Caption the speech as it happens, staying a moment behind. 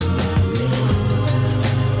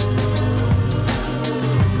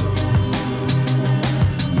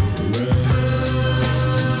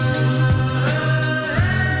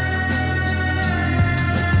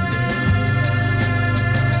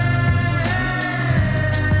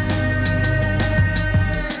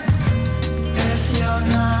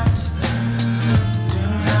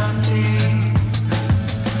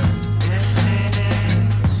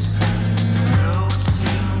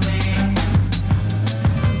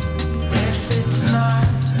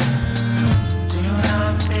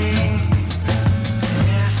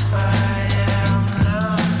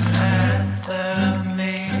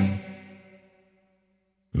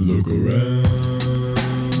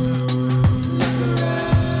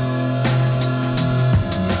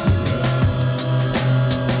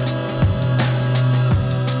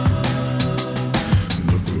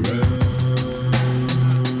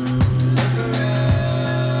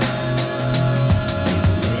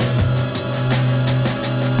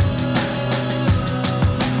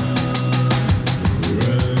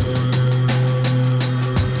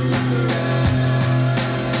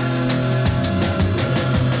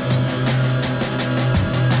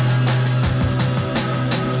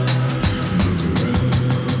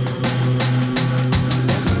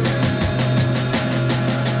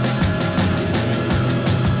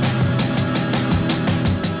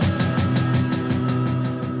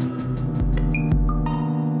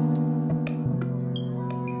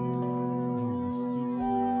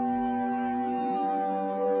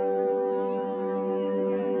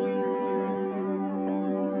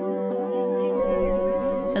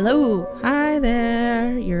Hello. Hi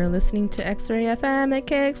there. You're listening to X-Ray FM at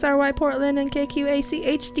KXRY Portland and KQAC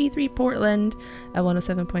HD3 Portland at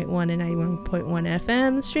 107.1 and 91.1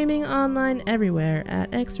 FM, streaming online everywhere at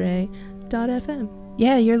xray.fm.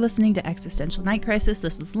 Yeah, you're listening to Existential Night Crisis.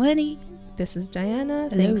 This is Lenny. This is Diana.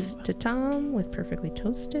 Hello. Thanks to Tom with Perfectly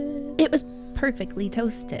Toasted. It was perfectly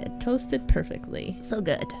toasted. Toasted perfectly. So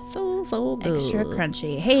good. So good. Extra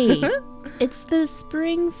crunchy. Hey, it's the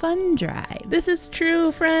spring fun drive. This is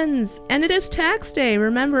true, friends. And it is tax day.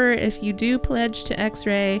 Remember, if you do pledge to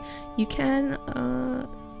X-Ray, you can...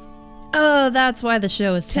 Oh, that's why the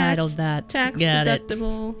show is titled that. Tax Got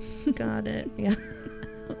deductible. Got it. Yeah.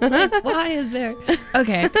 Like, why is there...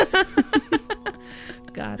 Okay.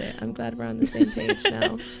 Got it. I'm glad we're on the same page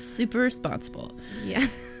now. Super responsible. Yeah.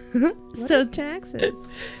 So taxes.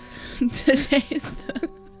 Today's...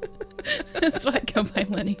 That's why I go by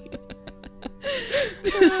Lenny.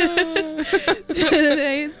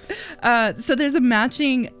 Today, so there's a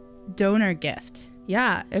matching donor gift.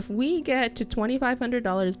 Yeah, if we get to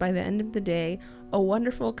 $2,500 by the end of the day, a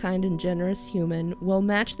wonderful, kind, and generous human will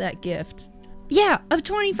match that gift. Yeah, of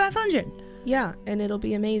 $2,500. Yeah, and it'll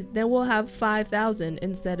be amazing. Then we'll have 5,000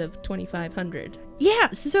 instead of 2,500. Yeah,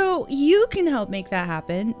 so you can help make that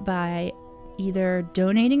happen by either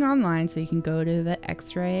donating online, so you can go to the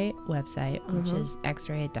X-Ray website, which is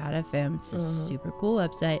xray.fm. It's a super cool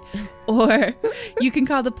website. Or you can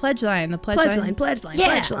call the pledge line. The pledge line.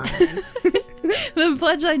 Yeah. Pledge line. The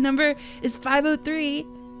pledge line number is 503.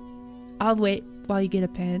 I'll wait while you get a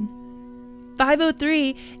pen.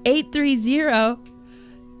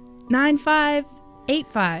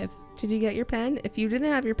 503-830-9585. Did you get your pen? If you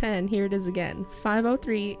didn't have your pen, here it is again.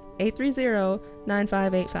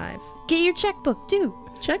 503-830-9585. Get your checkbook too.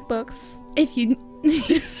 Checkbooks. If you...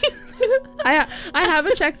 I have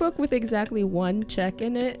a checkbook with exactly one check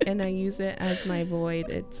in it, and I use it as my void.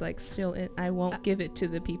 It's like still in, I won't give it to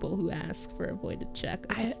the people who ask for a voided check.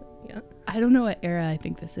 I don't know what era I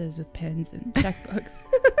think this is with pens and checkbooks.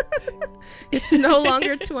 It's no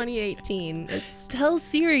longer 2018. It's Tell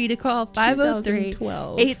Siri to call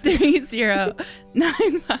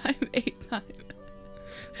 503-830-9585.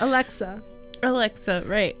 Alexa,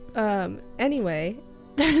 right. Anyway,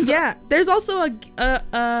 there's also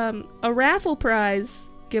a raffle prize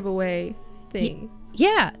giveaway thing.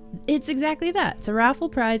 Yeah, it's exactly that. It's a raffle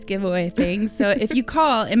prize giveaway thing. So if you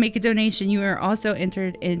call and make a donation, you are also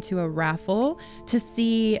entered into a raffle to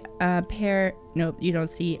see a pair. Nope, you don't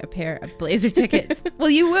see a pair of Blazer tickets. Well,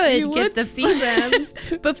 you would see them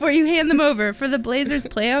before you hand them over for the Blazers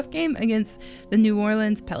playoff game against the New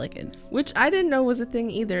Orleans Pelicans. Which I didn't know was a thing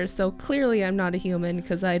either. So clearly I'm not a human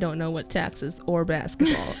because I don't know what taxes or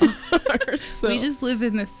basketball are. So. We just live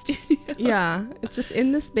in the studio. Yeah, it's just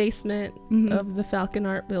in this basement of the Falcon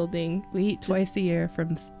Art building. We eat twice a year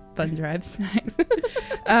from Fun Drive snacks.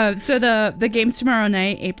 So the game's tomorrow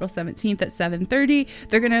night, April 17th at 7:30.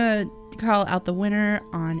 They're going to call out the winner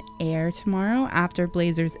on air tomorrow after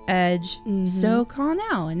Blazers Edge. So call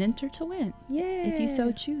now and enter to win. Yeah. If you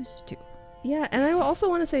so choose to. Yeah, and I also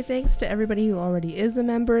want to say thanks to everybody who already is a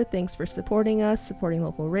member. Thanks for supporting us, supporting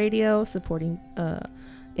local radio, supporting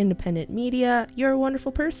independent media. You're a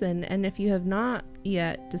wonderful person, and if you have not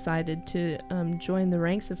yet decided to join the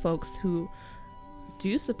ranks of folks who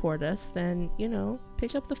do support us, then,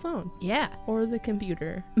 pick up the phone. Yeah. Or the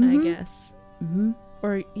computer, I guess.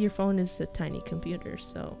 Or your phone is a tiny computer,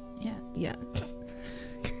 so... Yeah.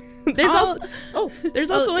 There's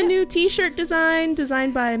also a new t-shirt designed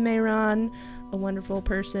by Mayron, a wonderful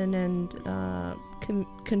person and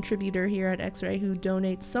contributor here at X-Ray who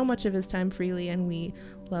donates so much of his time freely, and we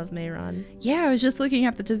love Mayron. Yeah, I was just looking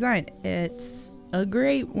at the design. It's a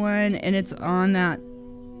great one, and it's on that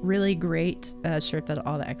really great shirt that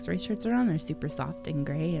all the X-Ray shirts are on. They're super soft and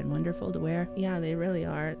gray and wonderful to wear. Yeah, they really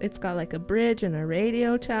are. It's got like a bridge and a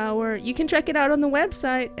radio tower. You can check it out on the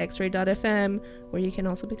website, xray.fm, where you can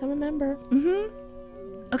also become a member.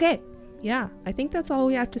 Okay. Yeah, I think that's all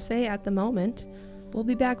we have to say at the moment. We'll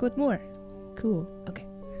be back with more. Cool. Okay.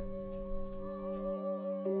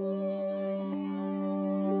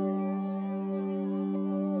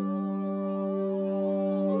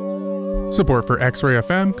 Support for X-Ray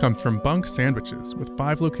FM comes from Bunk Sandwiches, with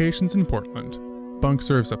 5 locations in Portland. Bunk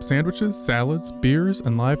serves up sandwiches, salads, beers,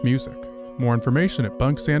 and live music. More information at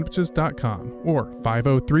bunksandwiches.com or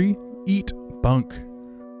 503-EAT-BUNK.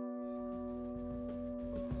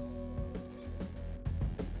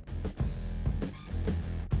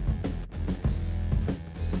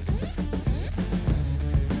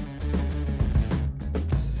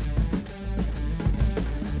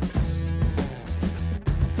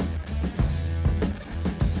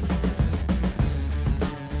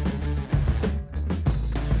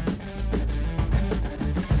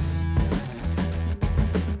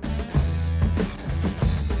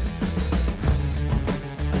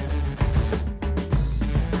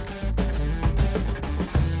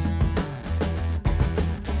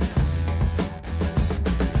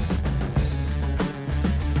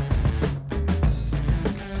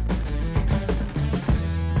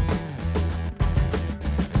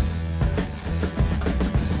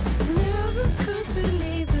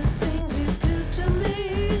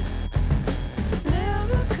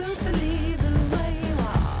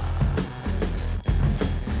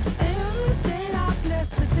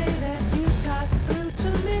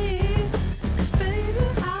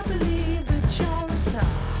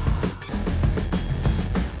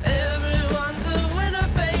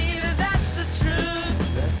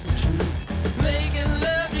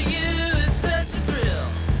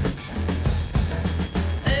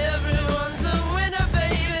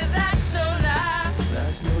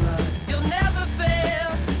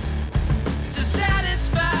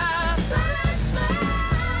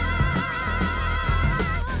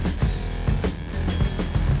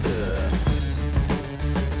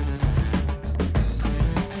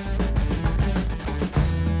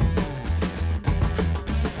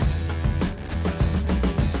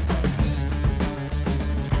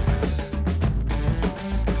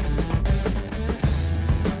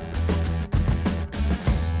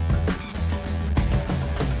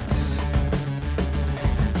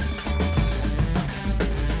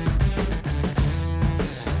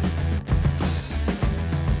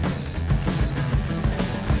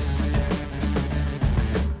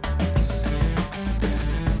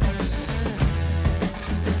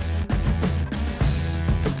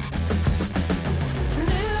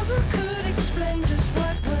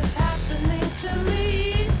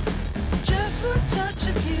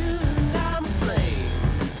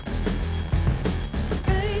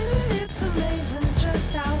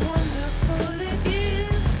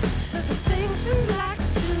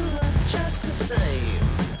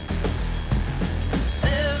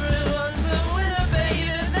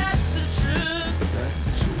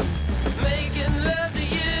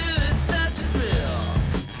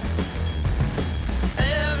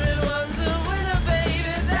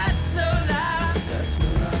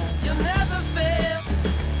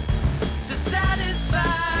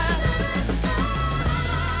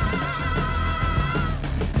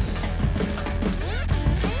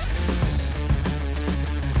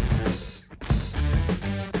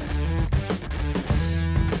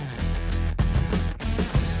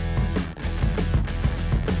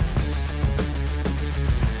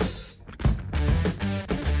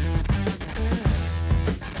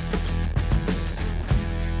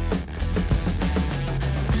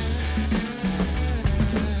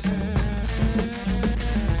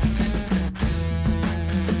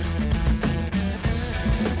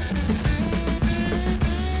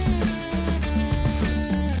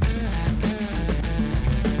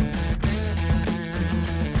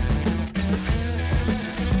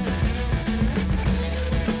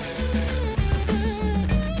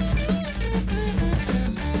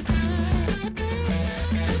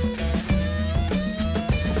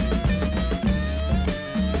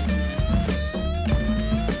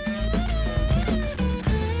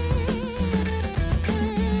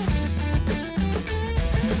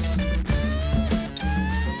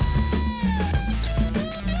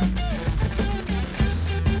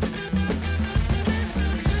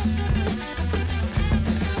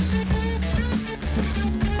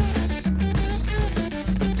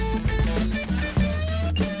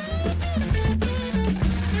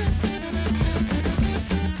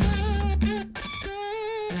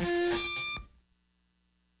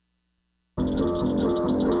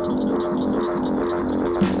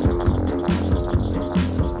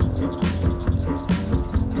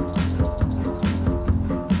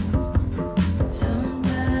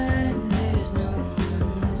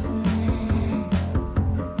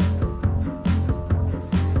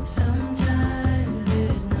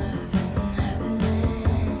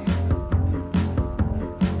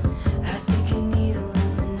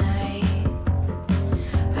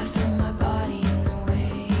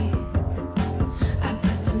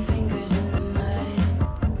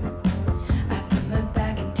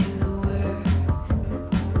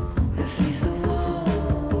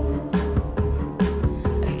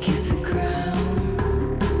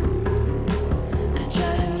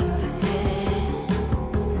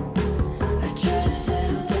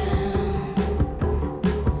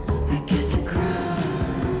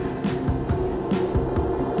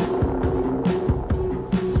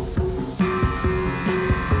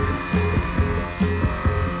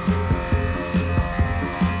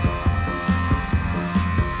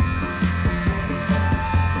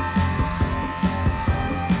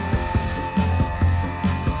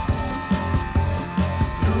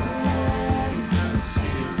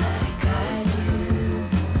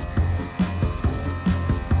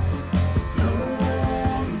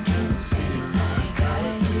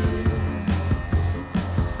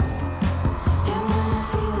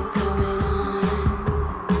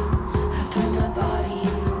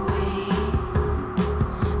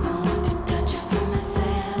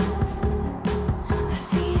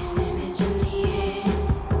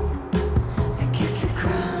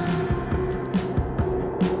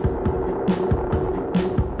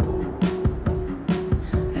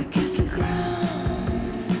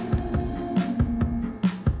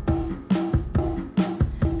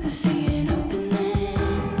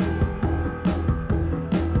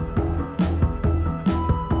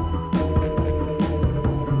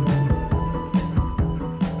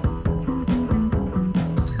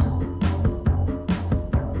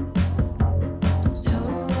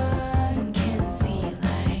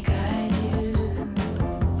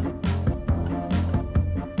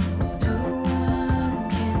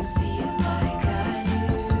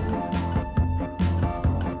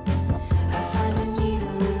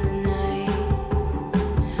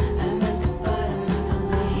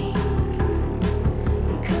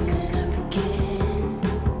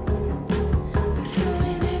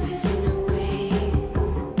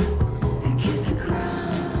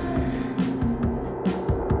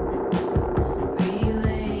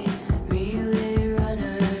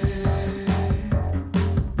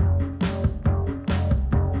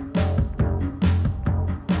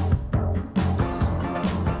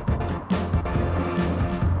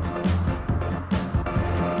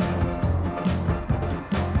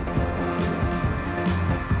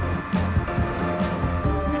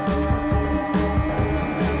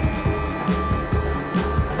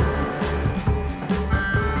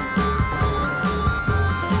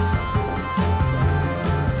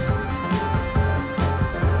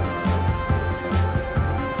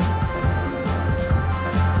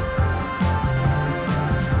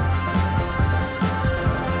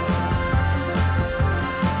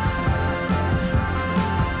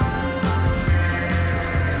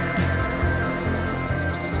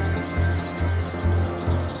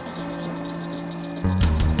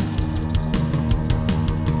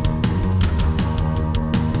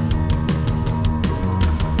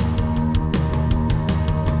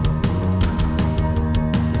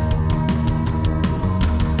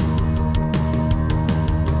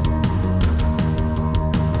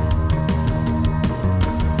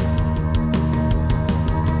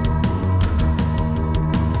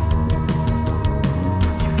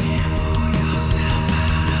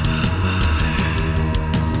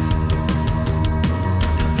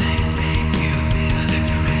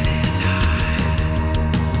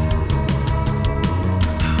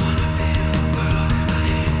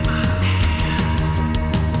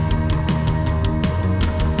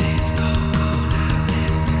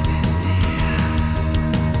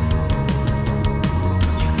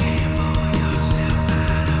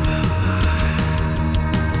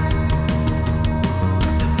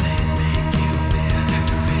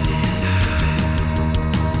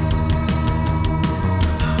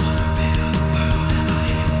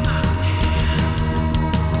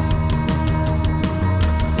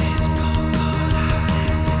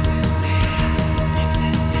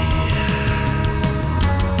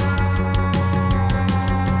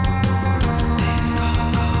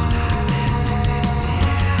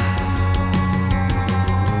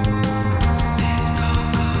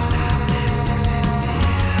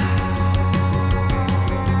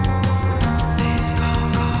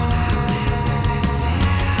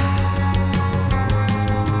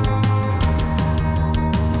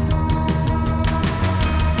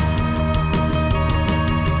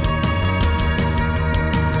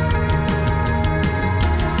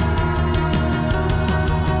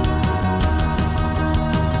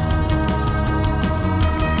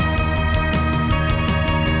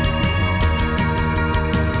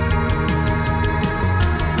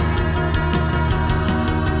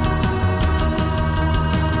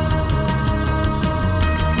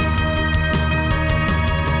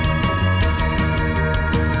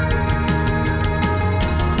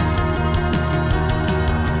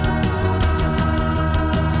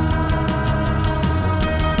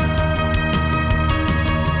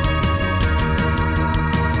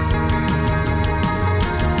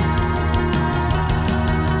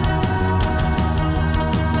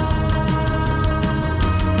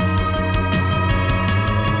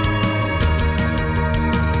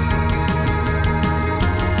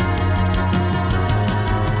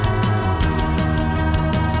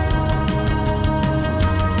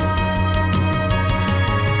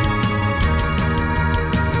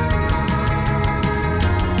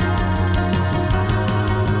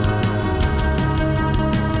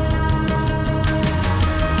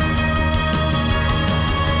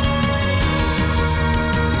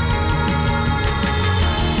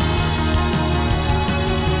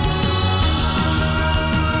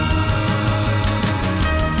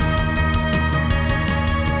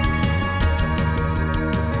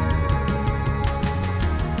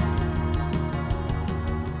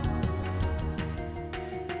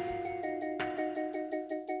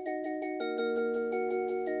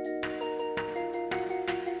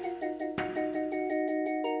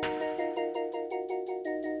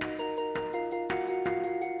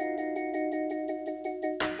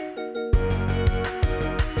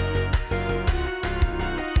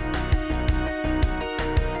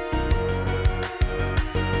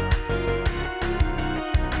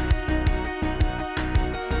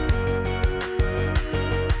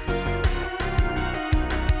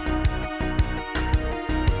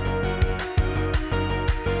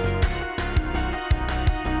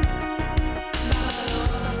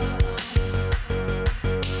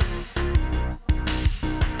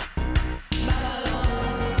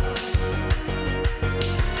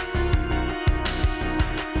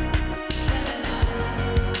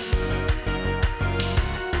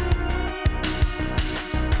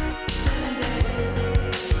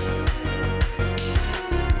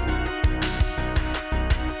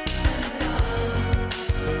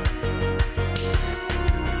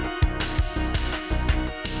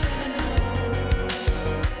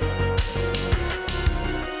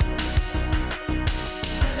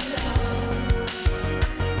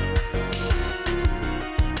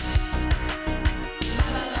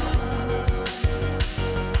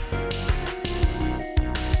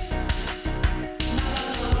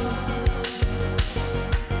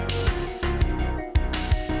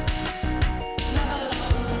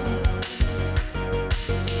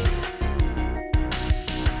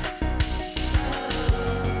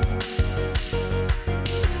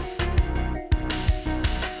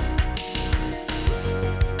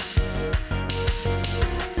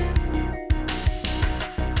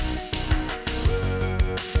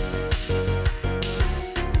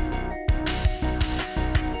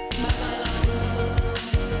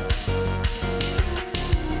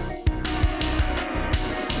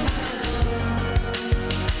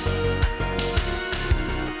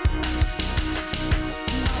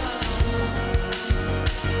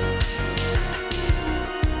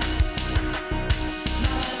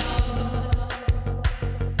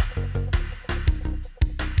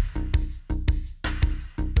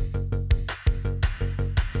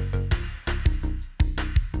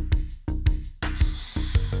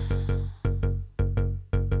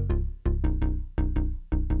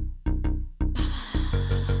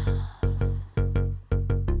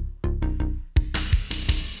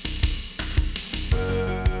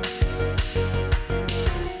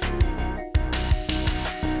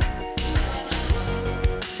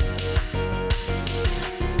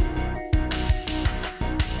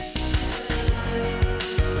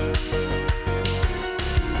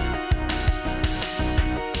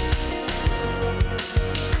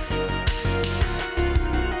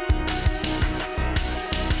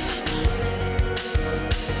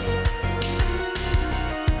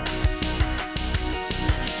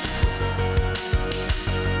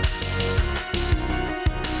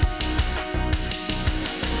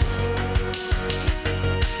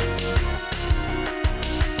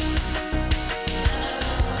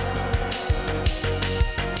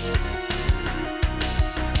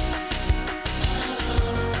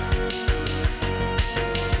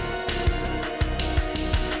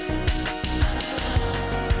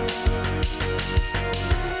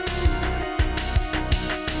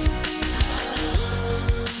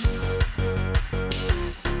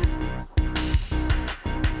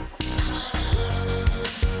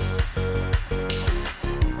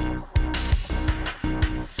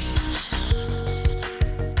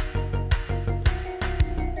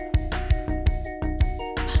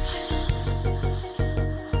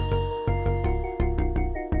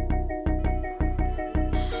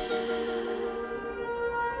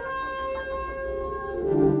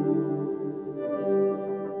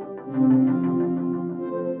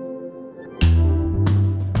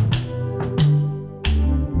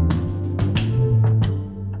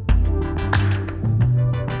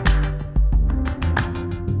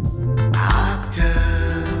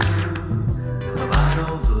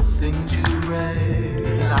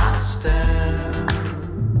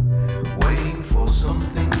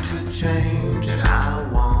 change, and I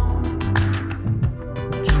want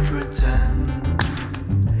to pretend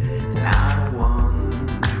that I won.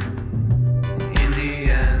 In the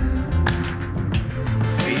end,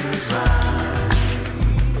 feels right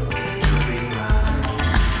to be right.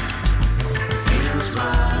 Feels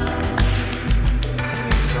right,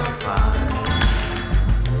 it's all fine.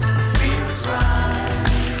 Feels right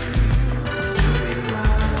to be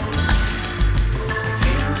right.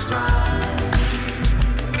 Feels right,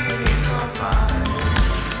 it's all fine.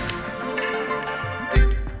 You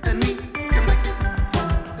and me can make it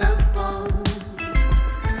forever.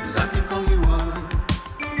 'Cause I can call you up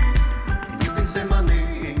and you can say my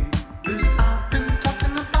name. 'Cause I've been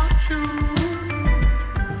talking about you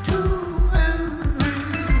to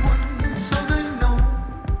everyone so they know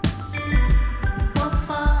we're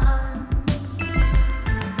fine.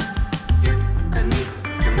 You and me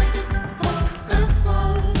can make it forever.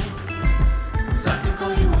 'Cause I can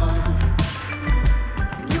call you up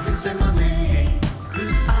and you can say my name.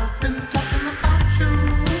 'Cause I've been talking about you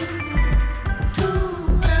to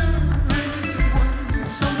everyone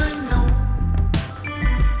so they know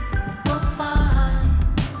we're fine.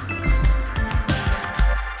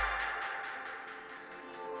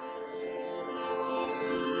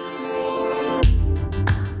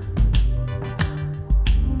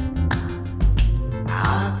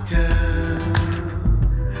 I care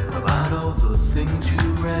about all the things you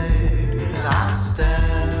read. I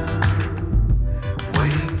stand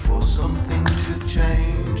waiting for something to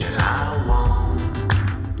change, and I want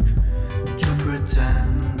to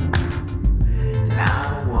pretend that I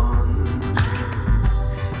won.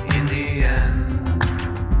 In the end,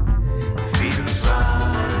 feels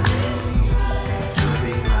right to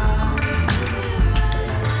be right.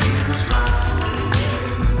 Feels right,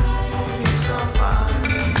 it's all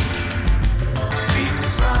fine.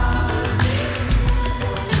 Feels right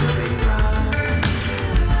to be right.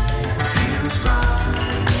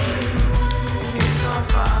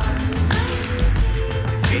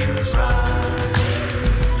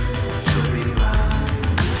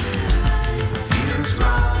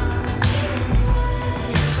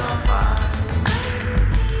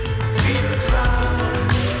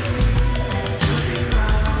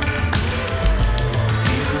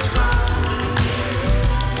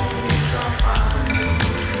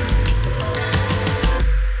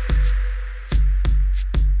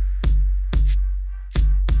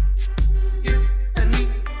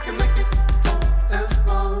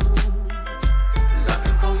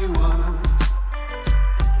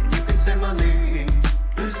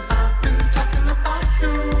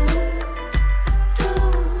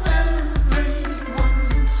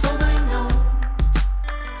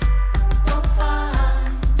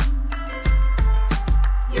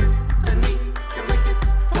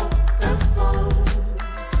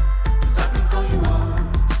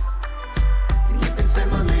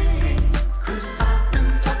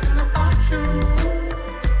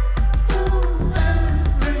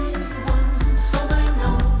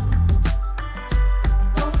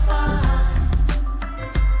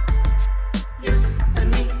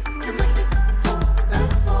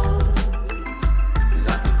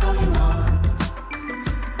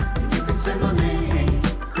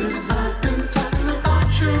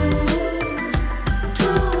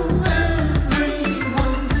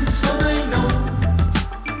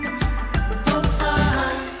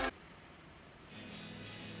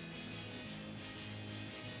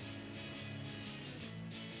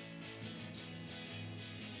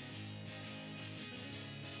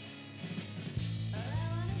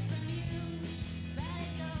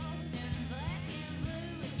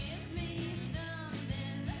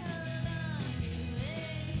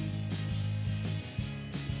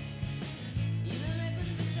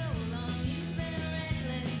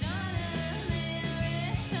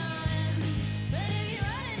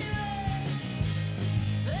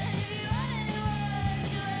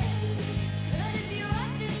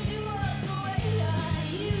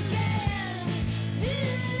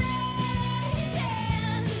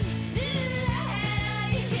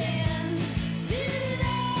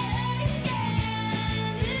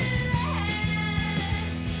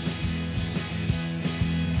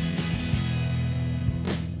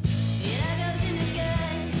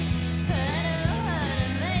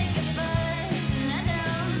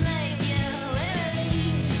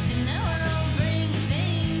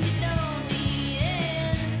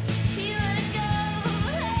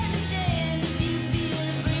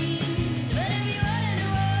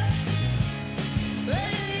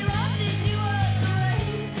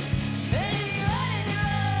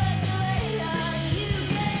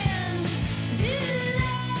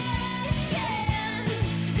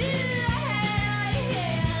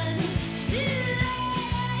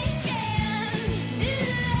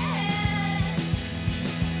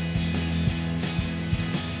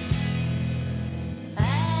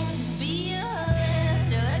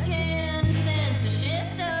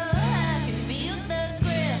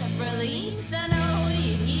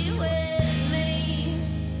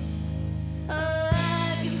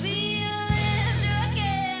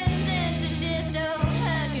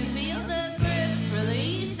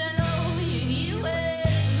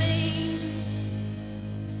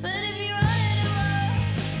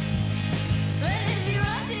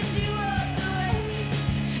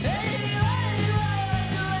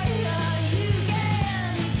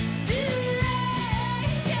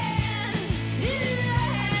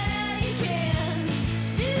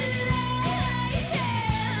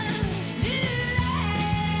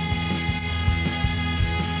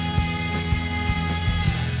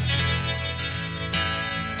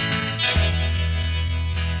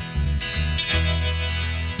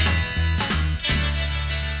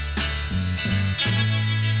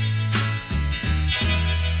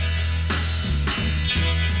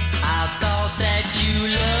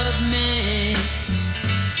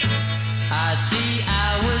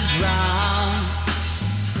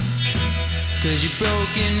 'Cause you've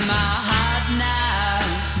broken my heart now.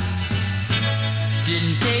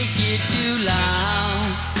 Didn't take you too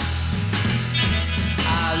long.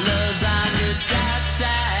 Our love's on the dark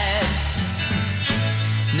side.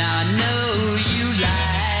 Now I know you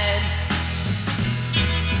lied.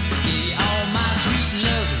 Gave you all my sweet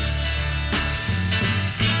loving,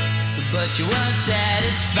 but you weren't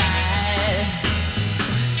satisfied.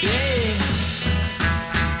 Yeah.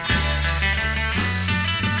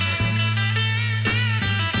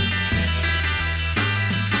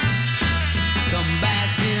 Come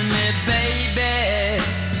back to me, baby.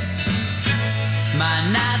 My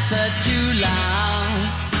nights are too long.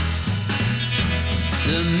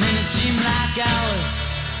 The minutes seem like hours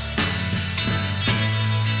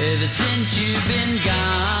ever since you've been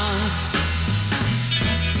gone.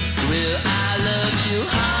 Well, I love you,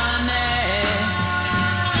 honey,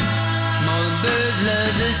 more than birds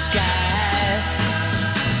love the sky.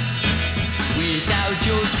 Without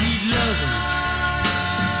your sweet loving,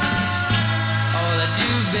 all I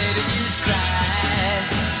do, baby, is cry.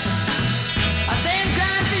 I say I'm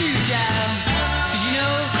crying for you, child, 'cause you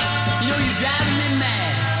know you're driving me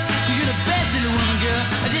mad. 'Cause you're the best little woman, girl,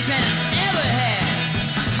 that this man has ever had.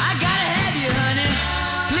 I gotta have you, honey.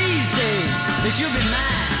 Please say that you'll be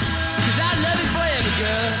mine. 'Cause I love you forever,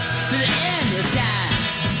 girl, to the end of time.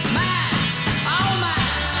 Mine, all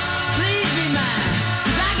mine, please be mine.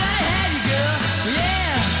 'Cause I gotta have you, girl,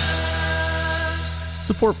 yeah.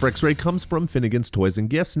 Support for X-Ray comes from Finnegan's Toys and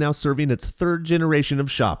Gifts, now serving its third generation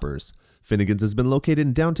of shoppers. Finnegan's has been located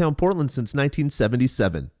in downtown Portland since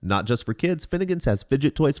 1977. Not just for kids, Finnegan's has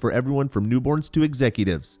fidget toys for everyone from newborns to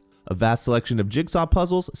executives. A vast selection of jigsaw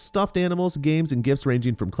puzzles, stuffed animals, games, and gifts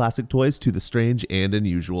ranging from classic toys to the strange and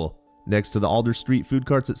unusual. Next to the Alder Street food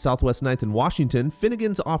carts at Southwest 9th and Washington,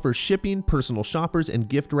 Finnegan's offers shipping, personal shoppers, and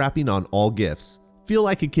gift wrapping on all gifts. Feel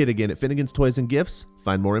like a kid again at Finnegan's Toys and Gifts.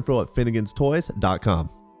 Find more info at finneganstoys.com.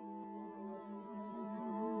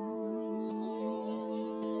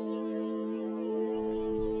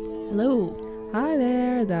 Hello. Hi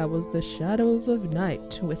there, that was The Shadows of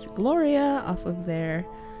Night with Gloria off of their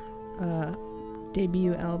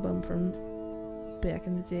debut album from back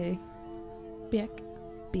in the day. Back.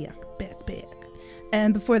 Back.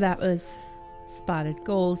 And before that was Spotted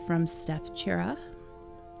Gold from Steph Chera.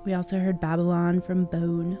 We also heard Babylon from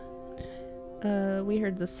Bone. We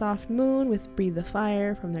heard The Soft Moon with Breathe the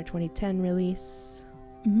Fire from their 2010 release.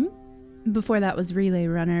 Before that was Relay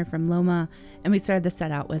Runner from Loma. And we started the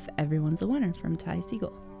set out with Everyone's a Winner from Ty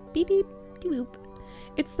Siegel. Beep, beep, dee boop.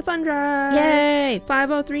 It's the Fun Drive! Yay!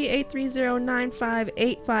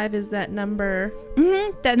 503-830-9585 is that number.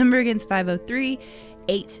 That number again is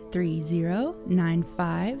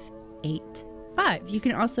 503-830-9585. You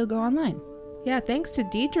can also go online. Yeah, thanks to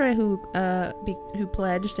Deidre who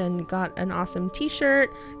pledged and got an awesome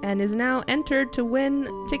t-shirt and is now entered to win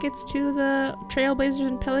tickets to the Trailblazers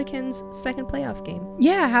and Pelicans second playoff game.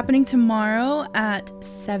 Yeah, happening tomorrow at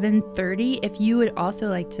 7:30. If you would also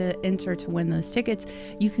like to enter to win those tickets,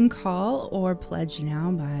 you can call or pledge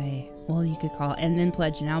now by, well, you could call and then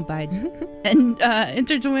pledge now by and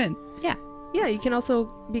enter to win. Yeah. Yeah, you can also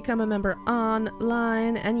become a member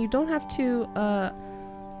online, and you don't have to,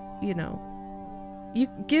 you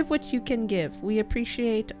give what you can give. We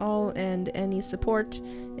appreciate all and any support.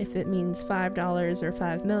 If it means $5 or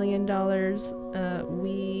 $5 million,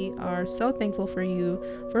 we are so thankful for you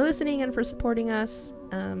for listening and for supporting us.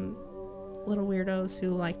 Little weirdos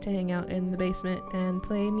who like to hang out in the basement and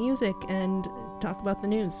play music and talk about the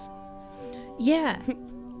news. Yeah.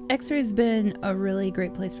 X-Ray's been a really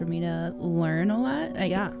great place for me to learn a lot.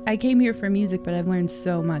 I came here for music, but I've learned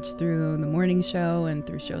so much through the morning show and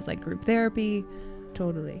through shows like Group Therapy.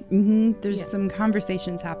 Totally. There's some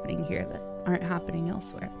conversations happening here that aren't happening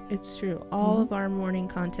elsewhere. It's true. All of our morning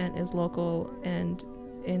content is local and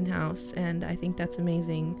in-house, and I think that's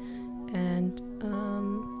amazing. And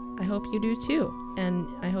I hope you do too. And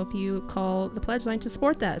I hope you call the pledge line to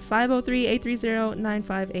support that.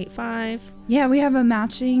 503-830-9585. Yeah, we have a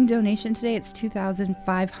matching donation today. It's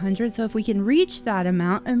 $2,500. So if we can reach that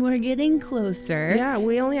amount, and we're getting closer. Yeah,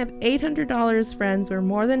 we only have $800, friends. We're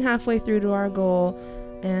more than halfway through to our goal.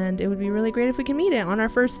 And it would be really great if we can meet it on our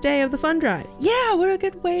first day of the Fun Drive. Yeah, what a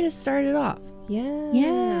good way to start it off.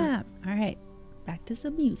 Yeah. All right, back to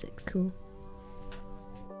some music. Cool.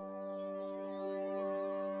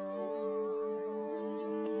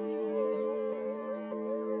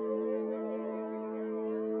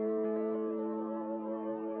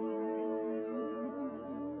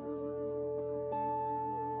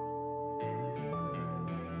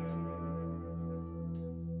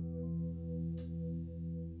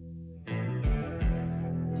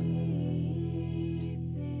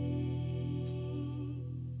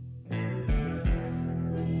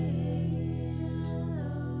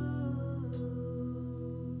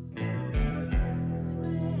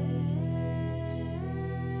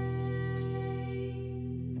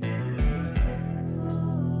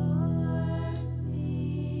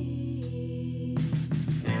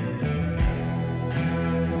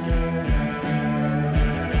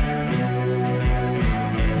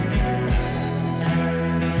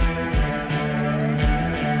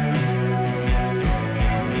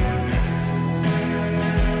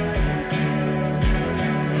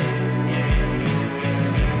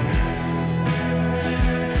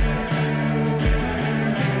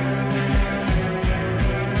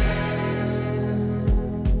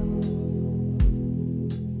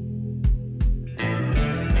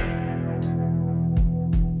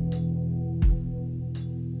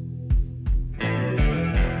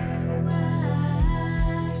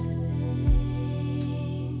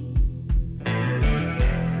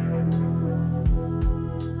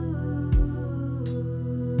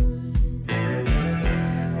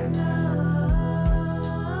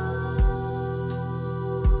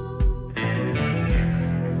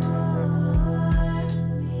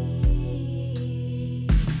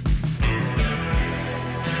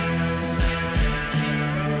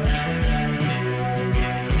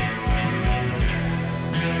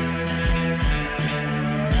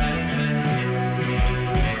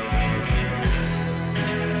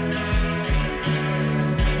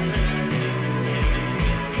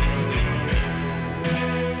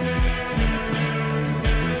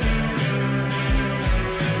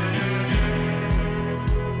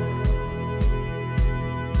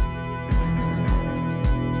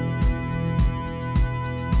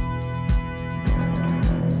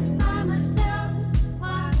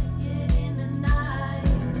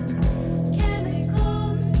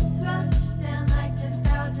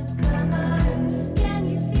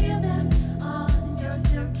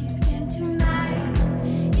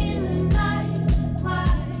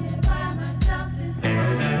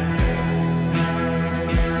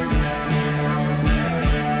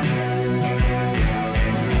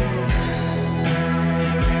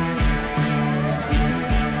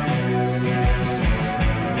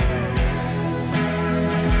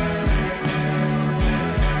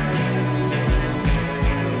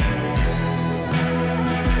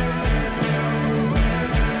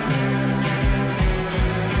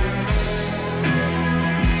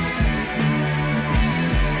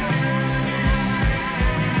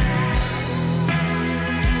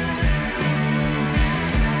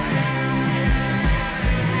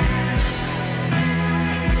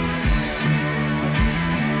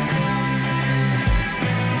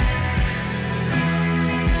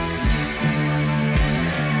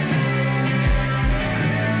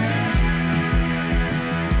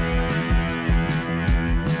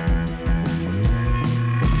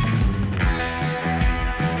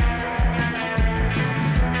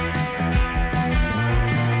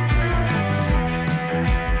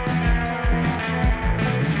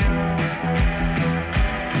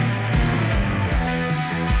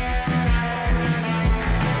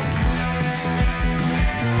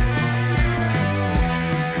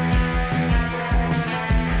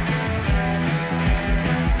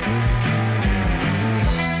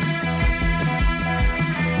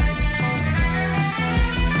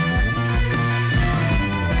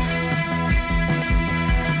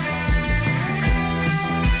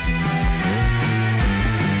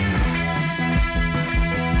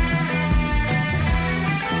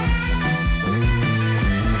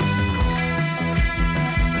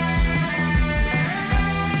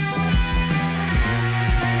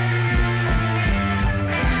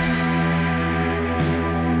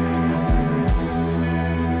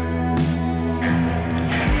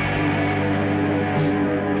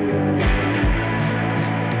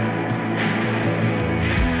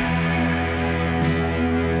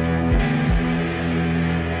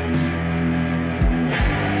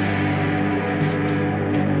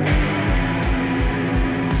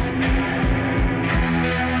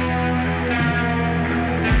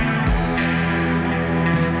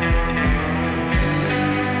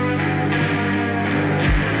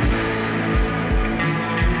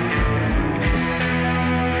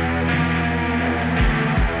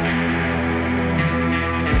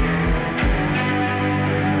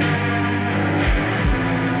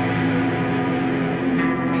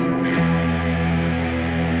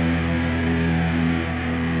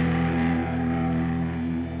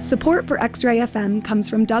 Support for X-Ray FM comes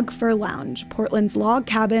from Doug Fir Lounge, Portland's log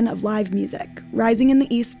cabin of live music, rising in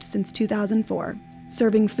the East since 2004,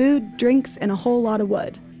 serving food, drinks, and a whole lot of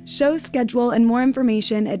wood. Show schedule and more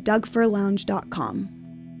information at dougfirlounge.com.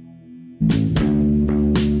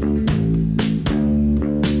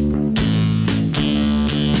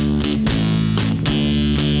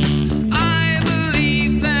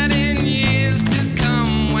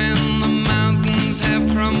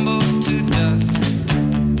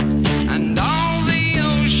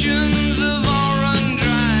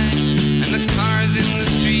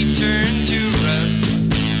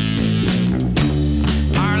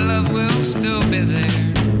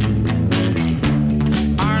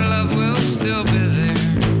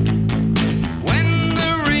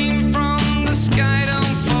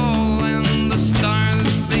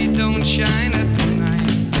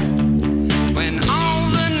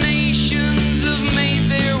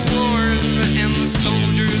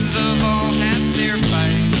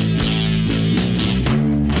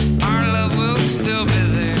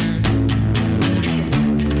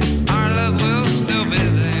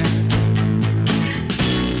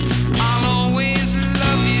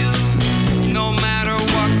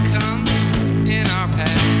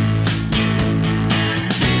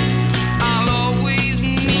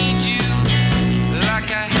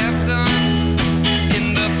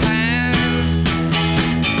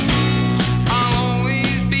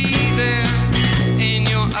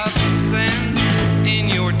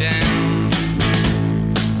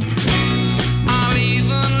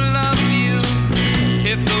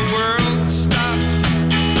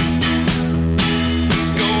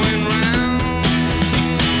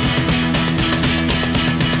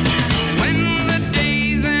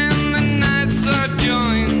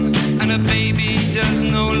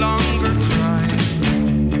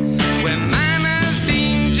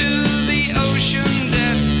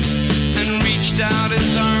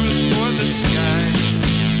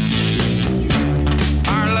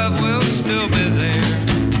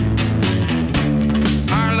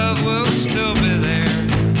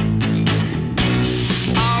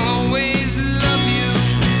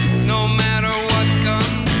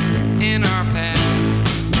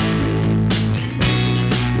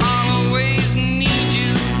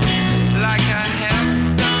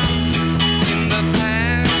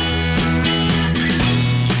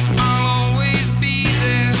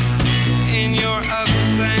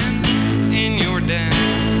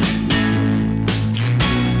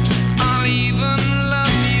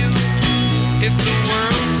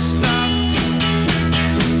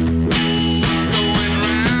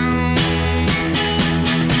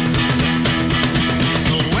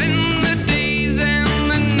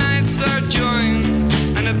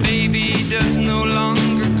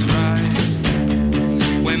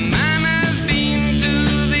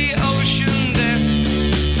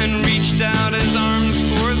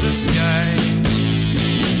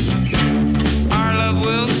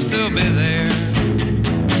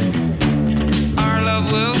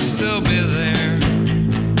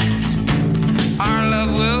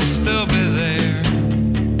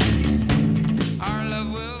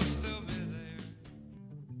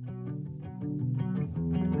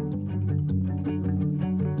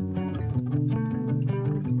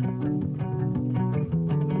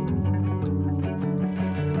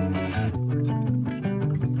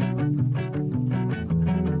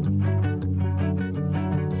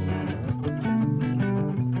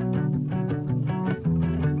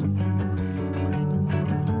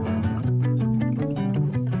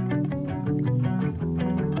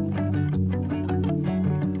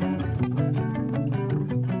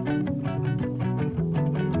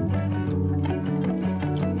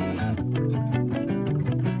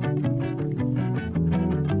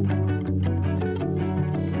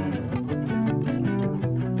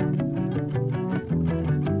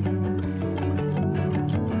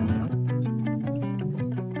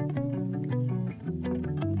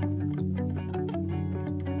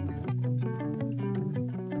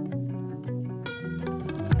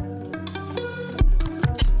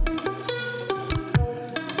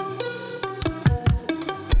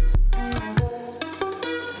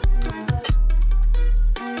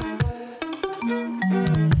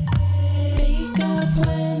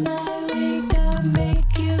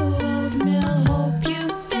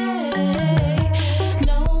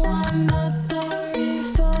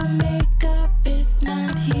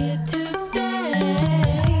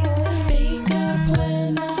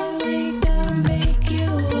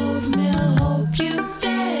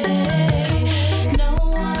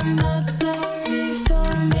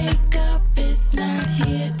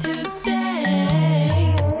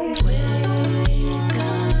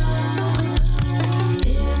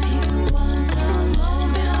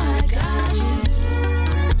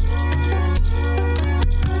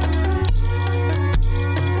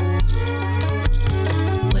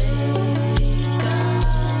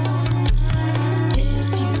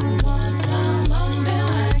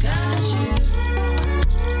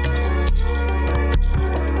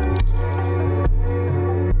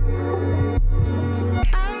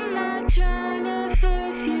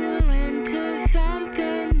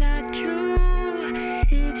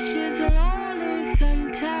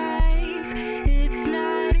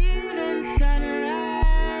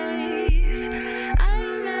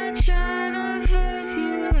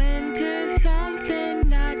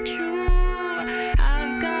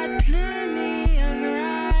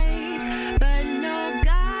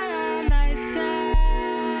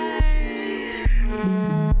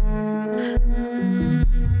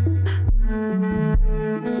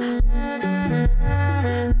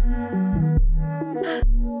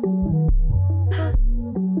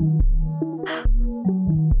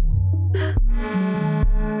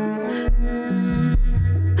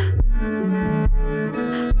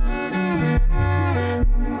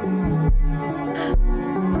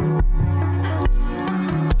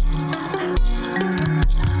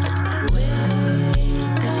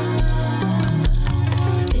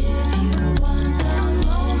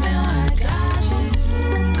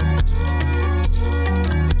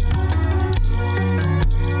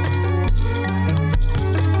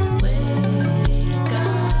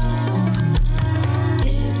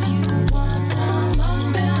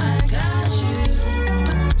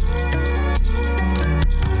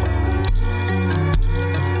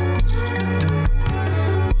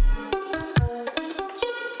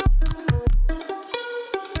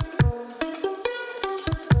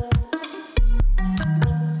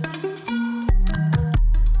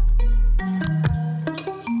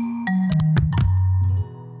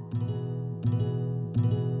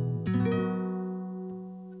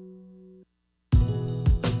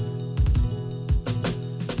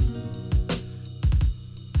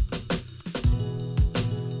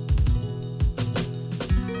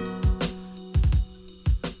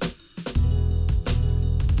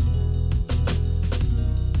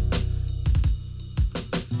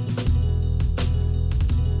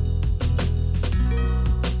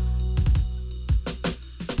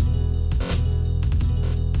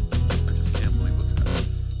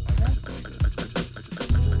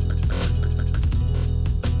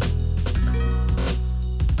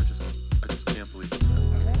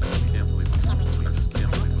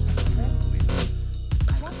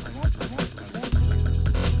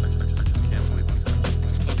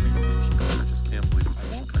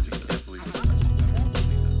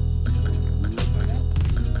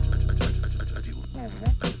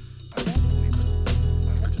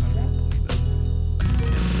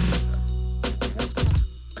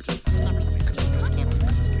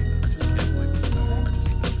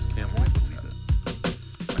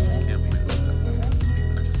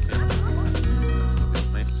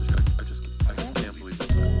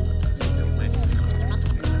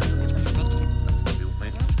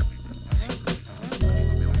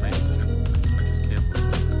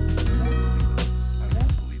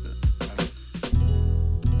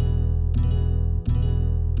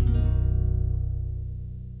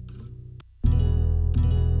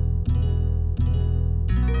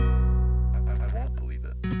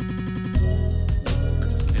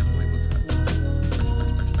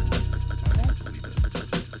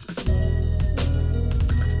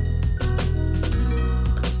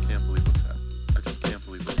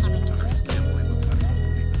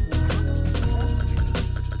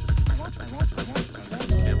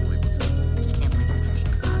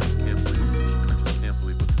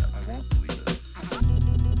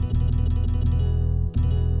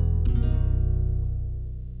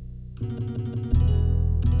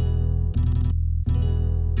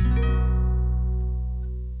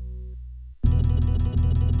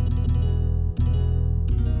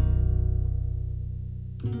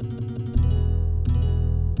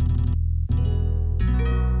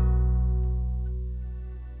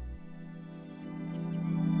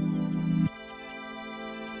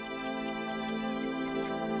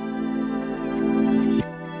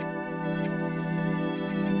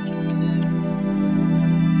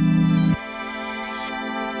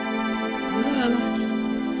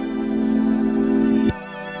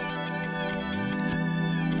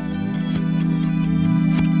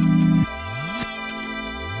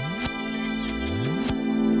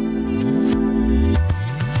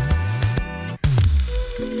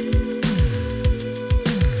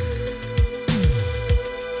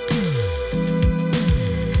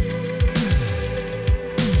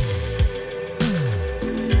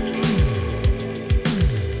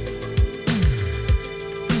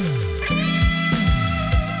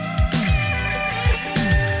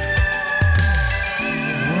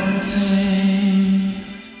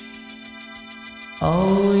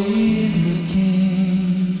 always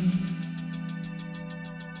looking,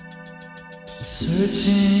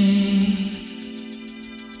 searching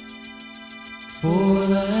for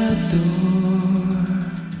that door,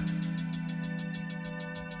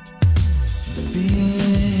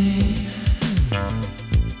 feeling,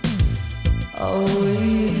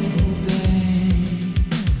 always hoping,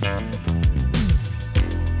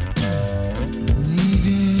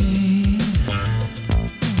 leading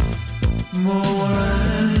more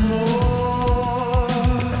and more.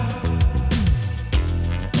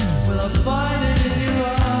 Will I find it in your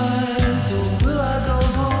eyes, or will I go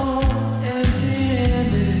home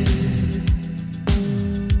empty-handed?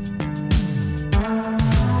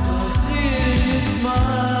 Will I see it in your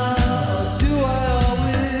smile, or do I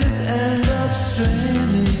always end up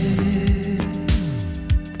stranded?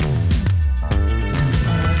 I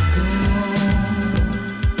go on,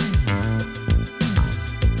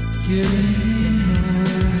 getting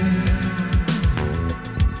nowhere.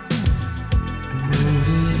 The road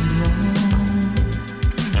is long,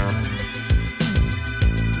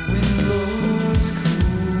 the wind blows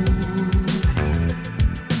cold.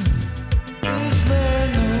 Is there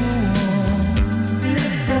no one?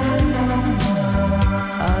 Is there no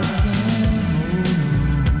one I can hold?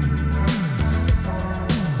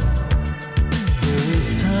 There is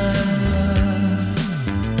time left,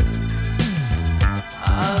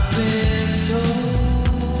 I've been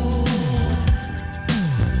told.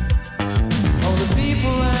 All the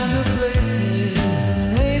people and the places, the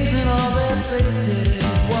names and all their faces,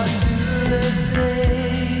 what do they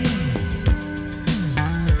say?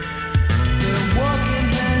 They're walking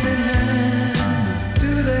hand in hand,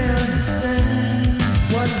 do they understand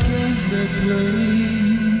what games they play?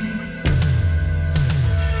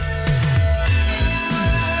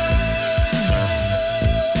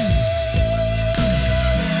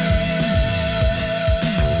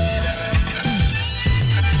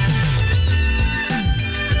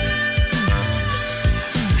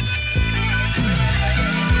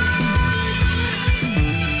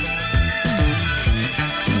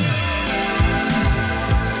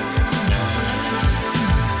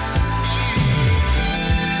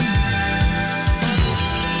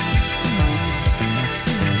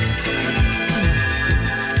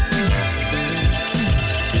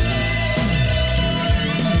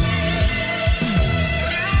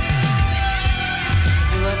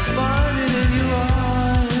 Will I find it in your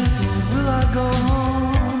eyes, or will I go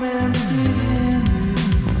home empty-handed?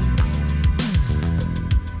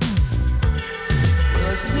 Will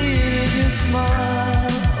I see it in your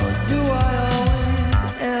smile, or do I always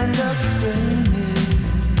end up stranded?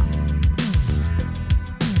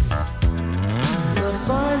 Will I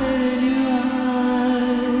find it in your eyes?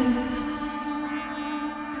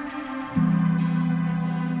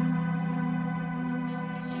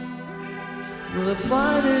 Will I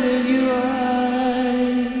find it in your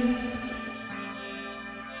eyes?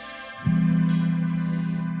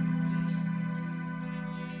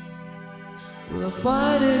 Will I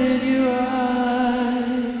find it in your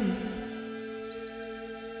eyes?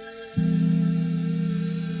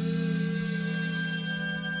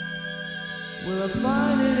 Will I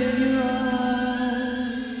find it in your eyes?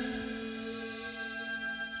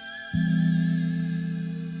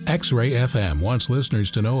 X-Ray FM wants listeners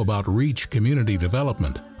to know about REACH Community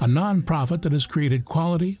Development, a nonprofit that has created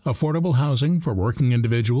quality, affordable housing for working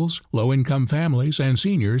individuals, low-income families, and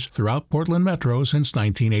seniors throughout Portland Metro since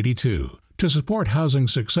 1982. To support housing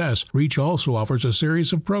success, REACH also offers a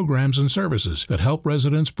series of programs and services that help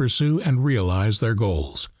residents pursue and realize their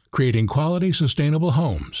goals. Creating quality, sustainable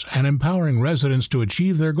homes and empowering residents to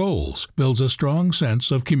achieve their goals builds a strong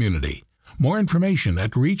sense of community. More information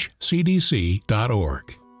at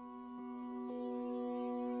reachcdc.org.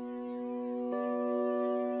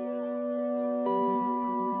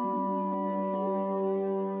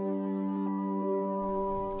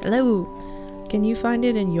 Hello. Can you find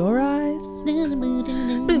it in your eyes?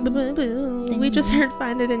 We just heard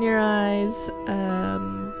Find It in Your Eyes.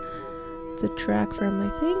 It's a track from, I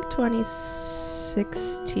think,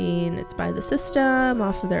 2016. It's by The System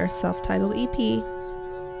off of their self-titled EP.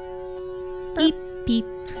 Beep, beep.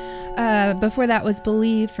 Before that was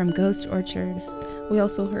Believe from Ghost Orchard. We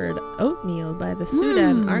also heard Oatmeal by the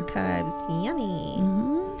Sudan Archives. Yummy.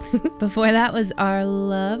 Before that was Our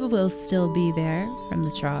Love Will Still Be There from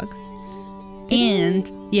the Trogs. And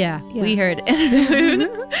we heard Interlude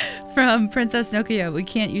from Princess Nokia. We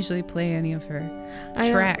can't usually play any of her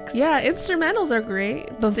tracks. Yeah, instrumentals are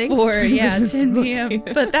great. Before 10 p.m.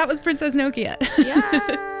 But that was Princess Nokia.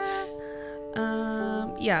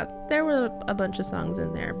 yeah, there were a bunch of songs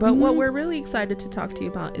in there. But what we're really excited to talk to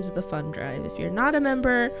you about is the fund drive. If you're not a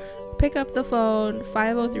member, pick up the phone,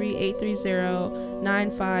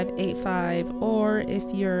 503-830-9585. Or if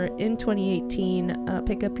you're in 2018,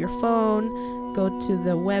 pick up your phone, go to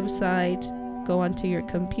the website, go onto your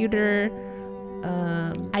computer.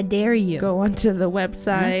 I dare you. Go onto the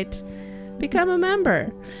website, become a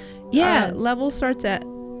member. Yeah. Level starts at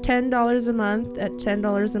 $10 a month. At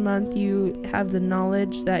 $10 a month, you have the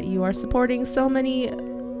knowledge that you are supporting so many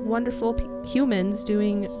wonderful humans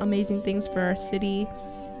doing amazing things for our city.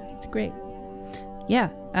 It's great. Yeah,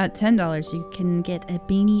 at $10 you can get a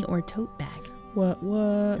beanie or tote bag. What?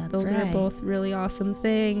 That's Those are right. both really awesome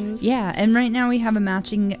things. Yeah, and right now we have a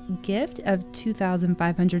matching gift of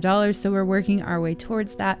 $2,500, so we're working our way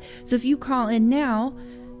towards that. So if you call in now,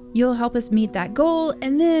 you'll help us meet that goal,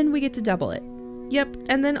 and then we get to double it. Yep.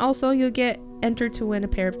 And then also you'll get entered to win a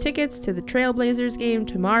pair of tickets to the Trailblazers game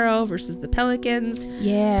tomorrow versus the Pelicans.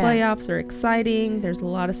 Yeah. Playoffs are exciting. There's a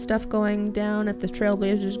lot of stuff going down at the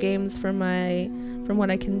Trailblazers games from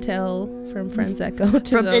what I can tell from friends that go to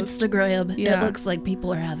From those. Instagram, Yeah. it looks like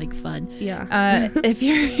people are having fun. Yeah. If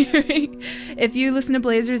you listen to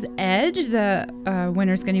Blazers Edge, the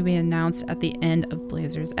winner's going to be announced at the end of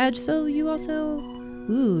Blazers Edge. So you also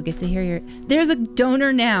get to hear there's a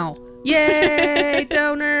donor now. Yay,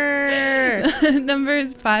 donor! Number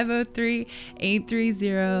is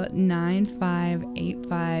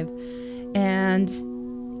 503-830-9585. And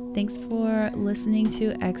thanks for listening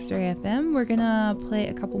to X-Ray FM. We're gonna play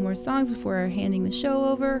a couple more songs before handing the show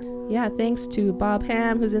over. Yeah, thanks to Bob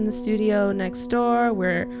Ham, who's in the studio next door.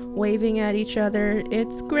 We're waving at each other.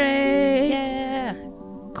 It's great. Yeah.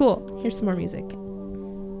 Cool. Here's some more music.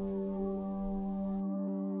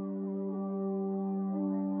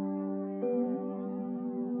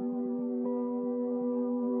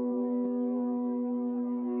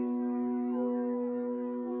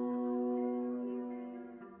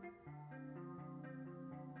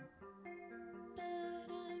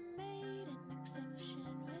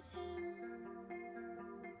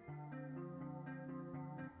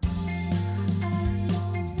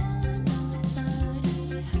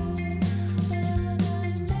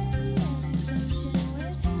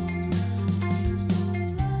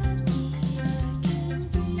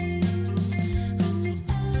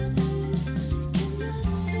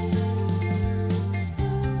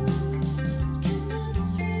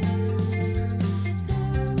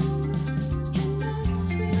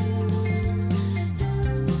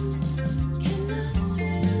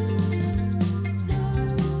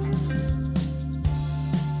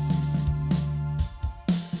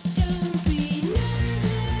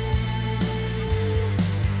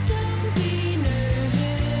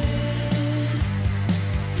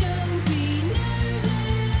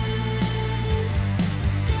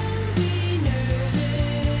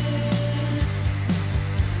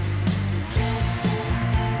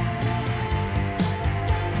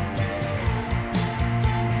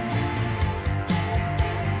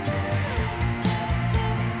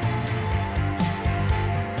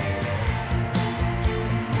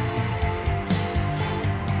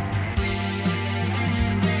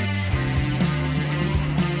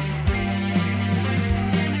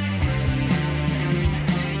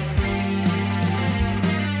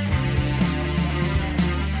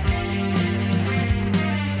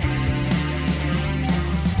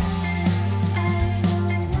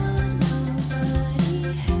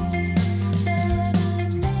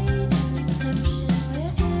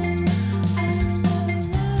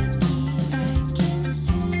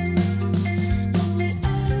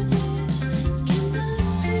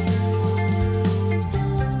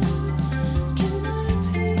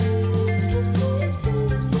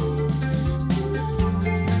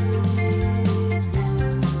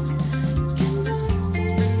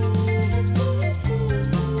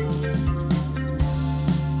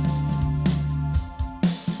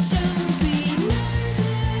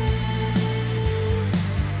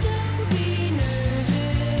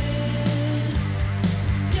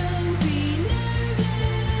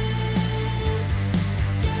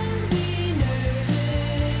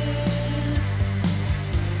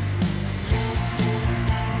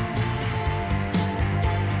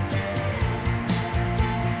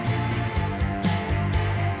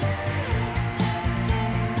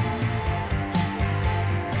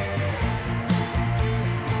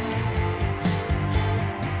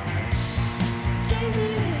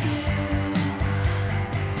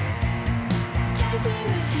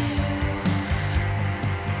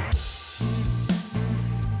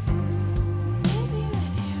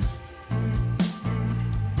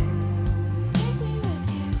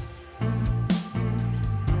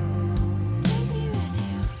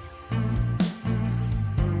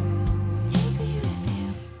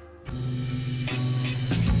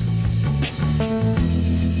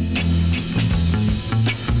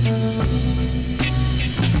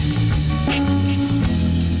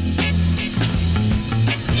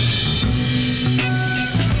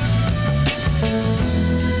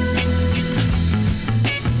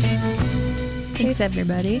 Thanks,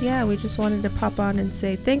 everybody. Yeah, we just wanted to pop on and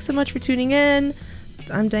say thanks so much for tuning in.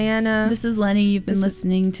 I'm Diana. This is Lenny. You've been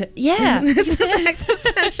listening to... Yeah. This is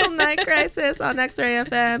Existential Night Crisis on X-Ray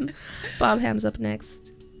FM. Bob Ham's up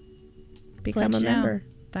next. Become a member.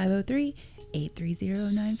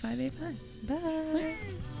 503-830-9585. Bye.